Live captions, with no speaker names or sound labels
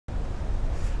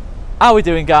How are we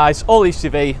doing, guys? Leeds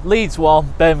TV, Leeds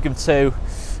 1, Birmingham 2.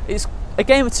 It's a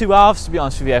game of two halves, to be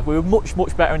honest with you. We were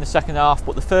much better in the second half,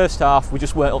 but the first half we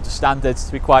just weren't up to standards,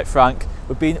 to be quite frank.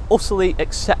 We've been utterly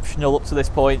exceptional up to this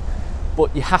point,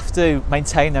 but you have to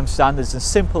maintain them standards, and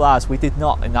simple as we did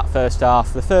not in that first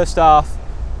half. The first half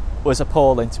was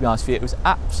appalling, to be honest with you. It was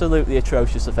absolutely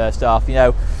atrocious, the first half. You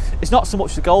know, it's not so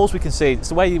much the goals we concede, it's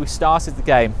the way we started the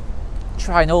game,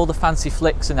 trying all the fancy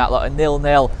flicks and that, like a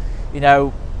 0-0. You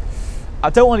know, I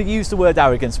don't want to use the word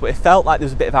arrogance, but it felt like there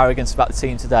was a bit of arrogance about the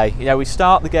team today. You know, we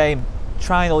start the game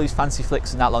trying all these fancy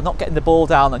flicks and that, like not getting the ball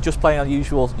down and just playing our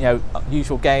usual,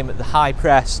 usual game at the high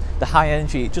press, the high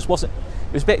energy. It just wasn't.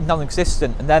 It was a bit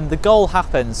non-existent. And then the goal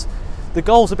happens. The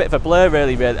goal's a bit of a blur,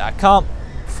 really. I can't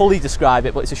fully describe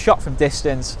it, but it's a shot from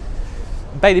distance.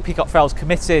 And Bailey Peacock-Farrell's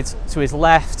committed to his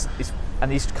left,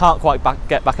 and he can't quite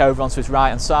get back over onto his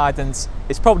right-hand side. And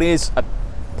it probably is a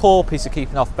poor piece of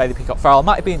keeping off Bailey Peacock-Farrell. I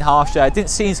might have been harsh there. It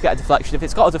didn't seem to get a deflection. If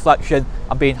it's got a deflection,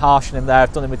 I'm being harsh on him there.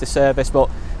 I've done him a disservice,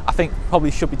 but I think probably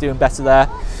should be doing better there.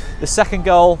 The second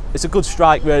goal, it's a good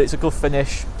strike, really. It's a good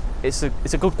finish. It's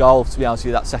a good goal, to be honest with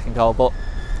you, that second goal. But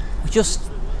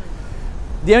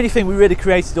the only thing we really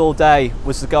created all day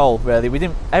was the goal, really. We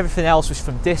didn't. Everything else was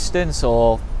from distance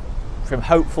or from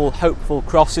hopeful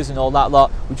crosses and all that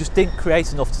lot. We just didn't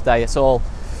create enough today at all.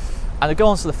 And to go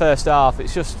on to the first half,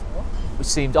 we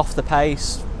seemed off the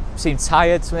pace, seemed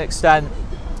tired to an extent,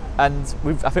 and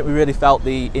I think we really felt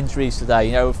the injuries today.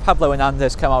 You know, with Pablo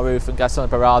Hernandez, Kemal Roof and Gaston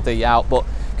Berardi out, but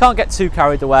can't get too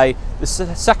carried away. The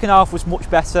second half was much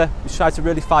better. We tried to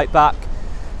really fight back,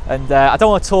 and I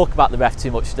don't want to talk about the ref too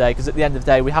much today, because at the end of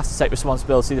the day we have to take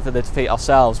responsibility for the defeat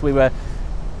ourselves. We were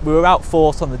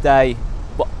outfought on the day,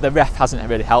 but the ref hasn't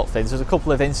really helped things. There's a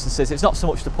couple of instances. It's not so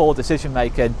much the poor decision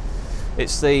making,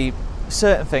 it's the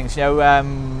certain things. You know,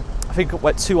 I think it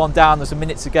went 2-1 down, there's a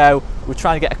minute to go, we're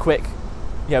trying to get a quick,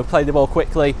 play the ball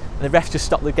quickly, and the ref just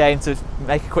stopped the game to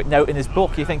make a quick note in his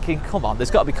book. You're thinking, come on,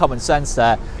 there's got to be common sense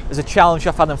there. There's a challenge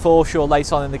off Adam Forshaw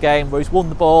late on in the game where he's won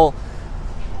the ball,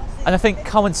 and I think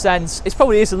common sense, it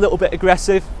probably is a little bit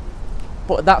aggressive,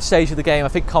 but at that stage of the game I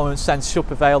think common sense should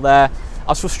prevail there. I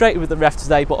was frustrated with the ref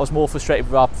today, but I was more frustrated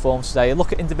with our performance today.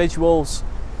 Look at individuals.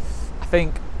 I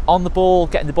think on the ball,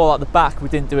 getting the ball out the back, we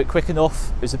didn't do it quick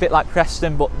enough. It was a bit like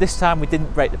Preston, but this time we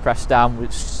didn't break the press down. It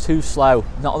was too slow,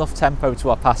 not enough tempo to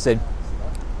our passing.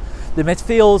 The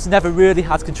midfields never really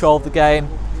had control of the game.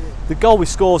 The goal we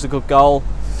scored was a good goal.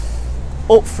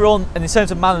 Up front, and in terms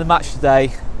of man of the match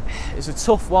today, it's a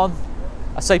tough one.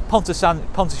 I say Pontus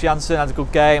Jansson had a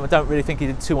good game. I don't really think he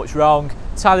did too much wrong.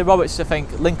 Tyler Roberts, I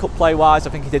think, link-up play-wise, I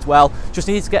think he did well. Just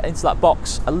needs to get into that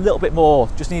box a little bit more.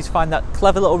 Just needs to find that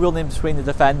clever little run in between the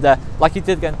defender, like he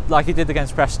did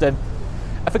against Preston.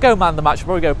 If I go man of the match, I'll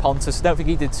probably go Pontus. I don't think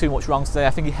he did too much wrong today. I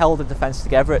think he held the defence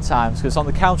together at times, because on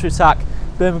the counter-attack,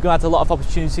 Birmingham had a lot of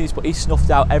opportunities, but he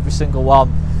snuffed out every single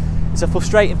one. It's a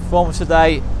frustrating performance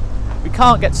today. We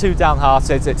can't get too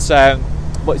downhearted.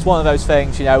 But it's one of those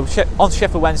things, on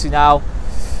Sheffield Wednesday now,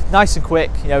 nice and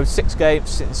quick, 6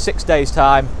 games in 6 days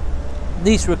time,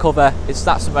 needs to recover.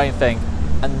 That's the main thing,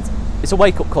 and it's a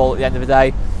wake-up call at the end of the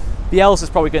day.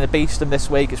 Bielsa's probably going to beast them this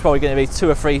week. It's probably going to be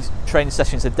 2 or 3 training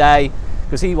sessions a day,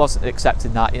 because he wasn't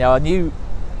accepting that.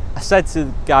 I said to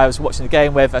the guy I was watching the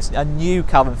game with, I knew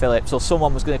Calvin Phillips or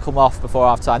someone was going to come off before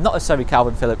half time. Not necessarily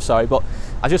Calvin Phillips, sorry, but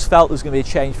I just felt there was going to be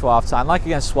a change for half time. Like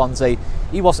against Swansea,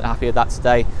 he wasn't happy with that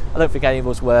today. I don't think any of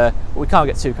us were, but we can't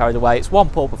get too carried away. It's one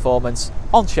poor performance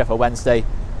on Sheffield Wednesday.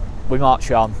 We march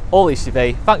on. Leeds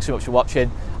TV, thanks so much for watching.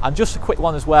 And just a quick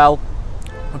one as well.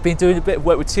 We've been doing a bit of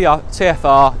work with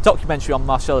TFR, documentary on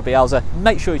Marcelo Bielsa.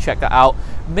 Make sure you check that out.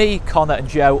 Me, Conor and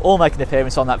Joe all make an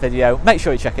appearance on that video. Make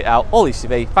sure you check it out. Leeds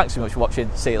TV, thanks so much for watching.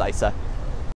 See you later.